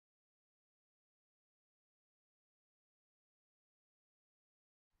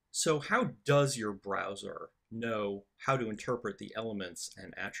So how does your browser know how to interpret the elements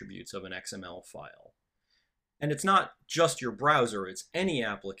and attributes of an XML file? And it's not just your browser, it's any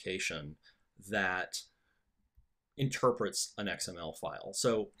application that interprets an XML file.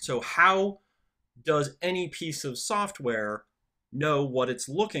 So how does any piece of software know what it's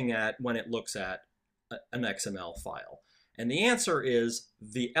looking at when it looks at an XML file? And the answer is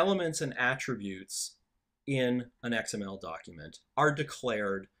the elements and attributes in an XML document are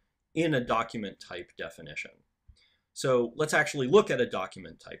declared in a document type definition. So let's actually look at a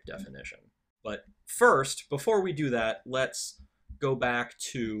document type definition. But first, before we do that, let's go back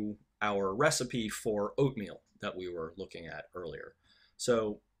to our recipe for oatmeal that we were looking at earlier.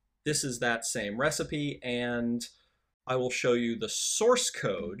 So this is that same recipe, and I will show you the source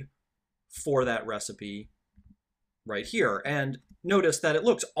code for that recipe right here. And notice that it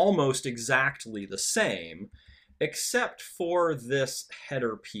looks almost exactly the same, except for this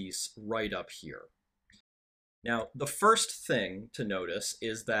header piece right up here. Now, the first thing to notice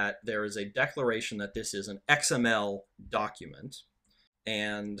is that there is a declaration that this is an XML document.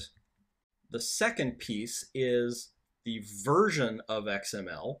 And the second piece is the version of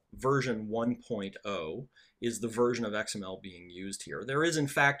XML, version 1.0, is the version of XML being used here. There is, in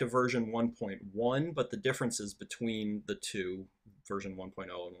fact, a version 1.1, but the differences between the two, version 1.0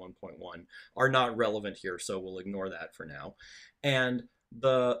 and 1.1, are not relevant here, so we'll ignore that for now. And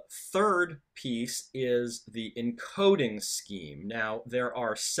the third piece is the encoding scheme. Now, there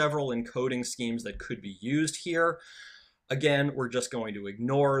are several encoding schemes that could be used here. Again, we're just going to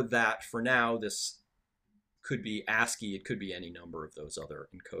ignore that for now. This could be ASCII, it could be any number of those other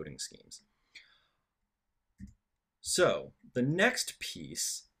encoding schemes. So the next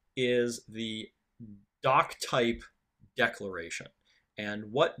piece is the Doctype Declaration.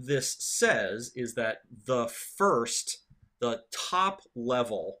 And what this says is that the top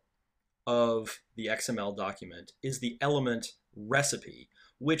level of the XML document is the element recipe,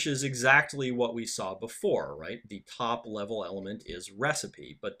 which is exactly what we saw before, right? The top level element is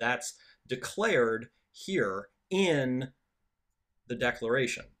recipe, but that's declared here in the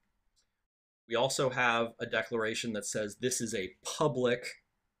declaration. We also have a declaration that says this is a public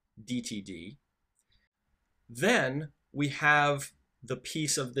DTD. Then we have the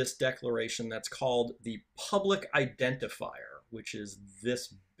piece of this declaration that's called the public identifier, which is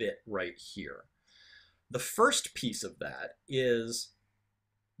this bit right here. The first piece of that is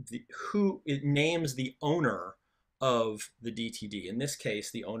it names the owner of the DTD. In this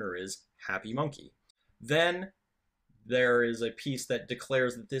case, the owner is Happy Monkey. Then there is a piece that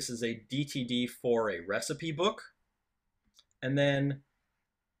declares that this is a DTD for a recipe book. And then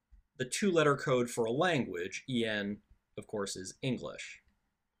the two-letter code for a language, EN, of course, is English.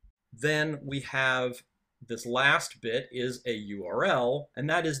 Then we have this last bit is a URL, and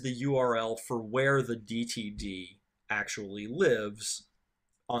that is the URL for where the DTD actually lives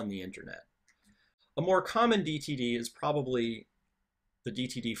on the internet. A more common DTD is probably the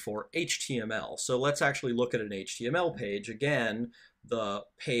DTD for HTML. So let's actually look at an HTML page. Again, the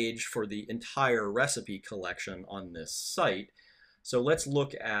page for the entire recipe collection on this site. So let's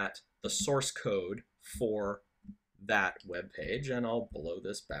look at the source code for that web page, and I'll blow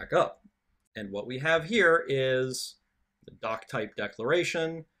this back up. And what we have here is the Doctype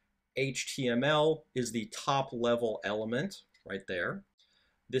Declaration. HTML is the top level element right there.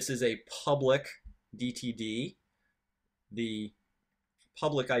 This is a public DTD. The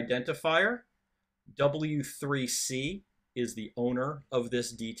public identifier, W3C, is the owner of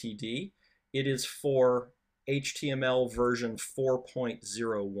this DTD. It is for HTML version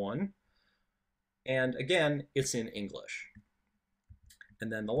 4.01. And again, it's in English.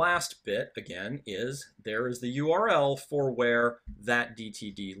 And then the last bit, again, is there is the URL for where that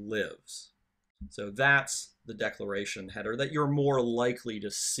DTD lives. So that's the declaration header that you're more likely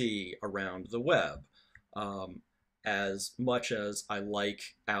to see around the web. As much as I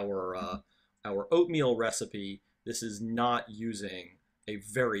like our oatmeal recipe, this is not using a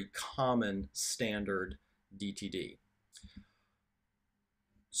very common standard DTD.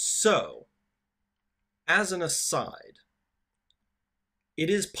 So, as an aside, it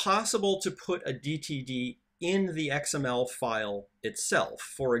is possible to put a DTD in the XML file itself.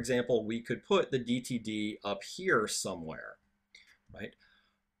 For example, we could put the DTD up here somewhere, right?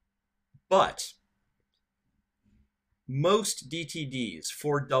 But most DTDs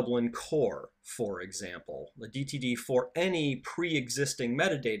for Dublin Core, for example, the DTD for any pre-existing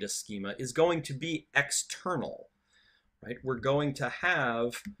metadata schema is going to be external, right? We're going to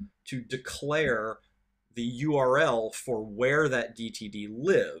have to declare the URL for where that DTD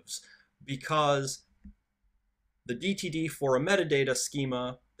lives, because the DTD for a metadata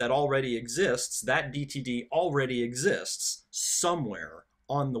schema that already exists, that DTD already exists somewhere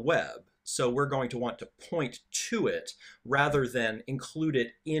on the web. So we're going to want to point to it rather than include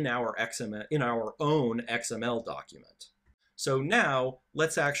it in our own XML document. So now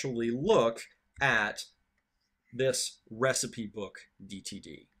let's actually look at this recipe book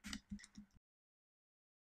DTD.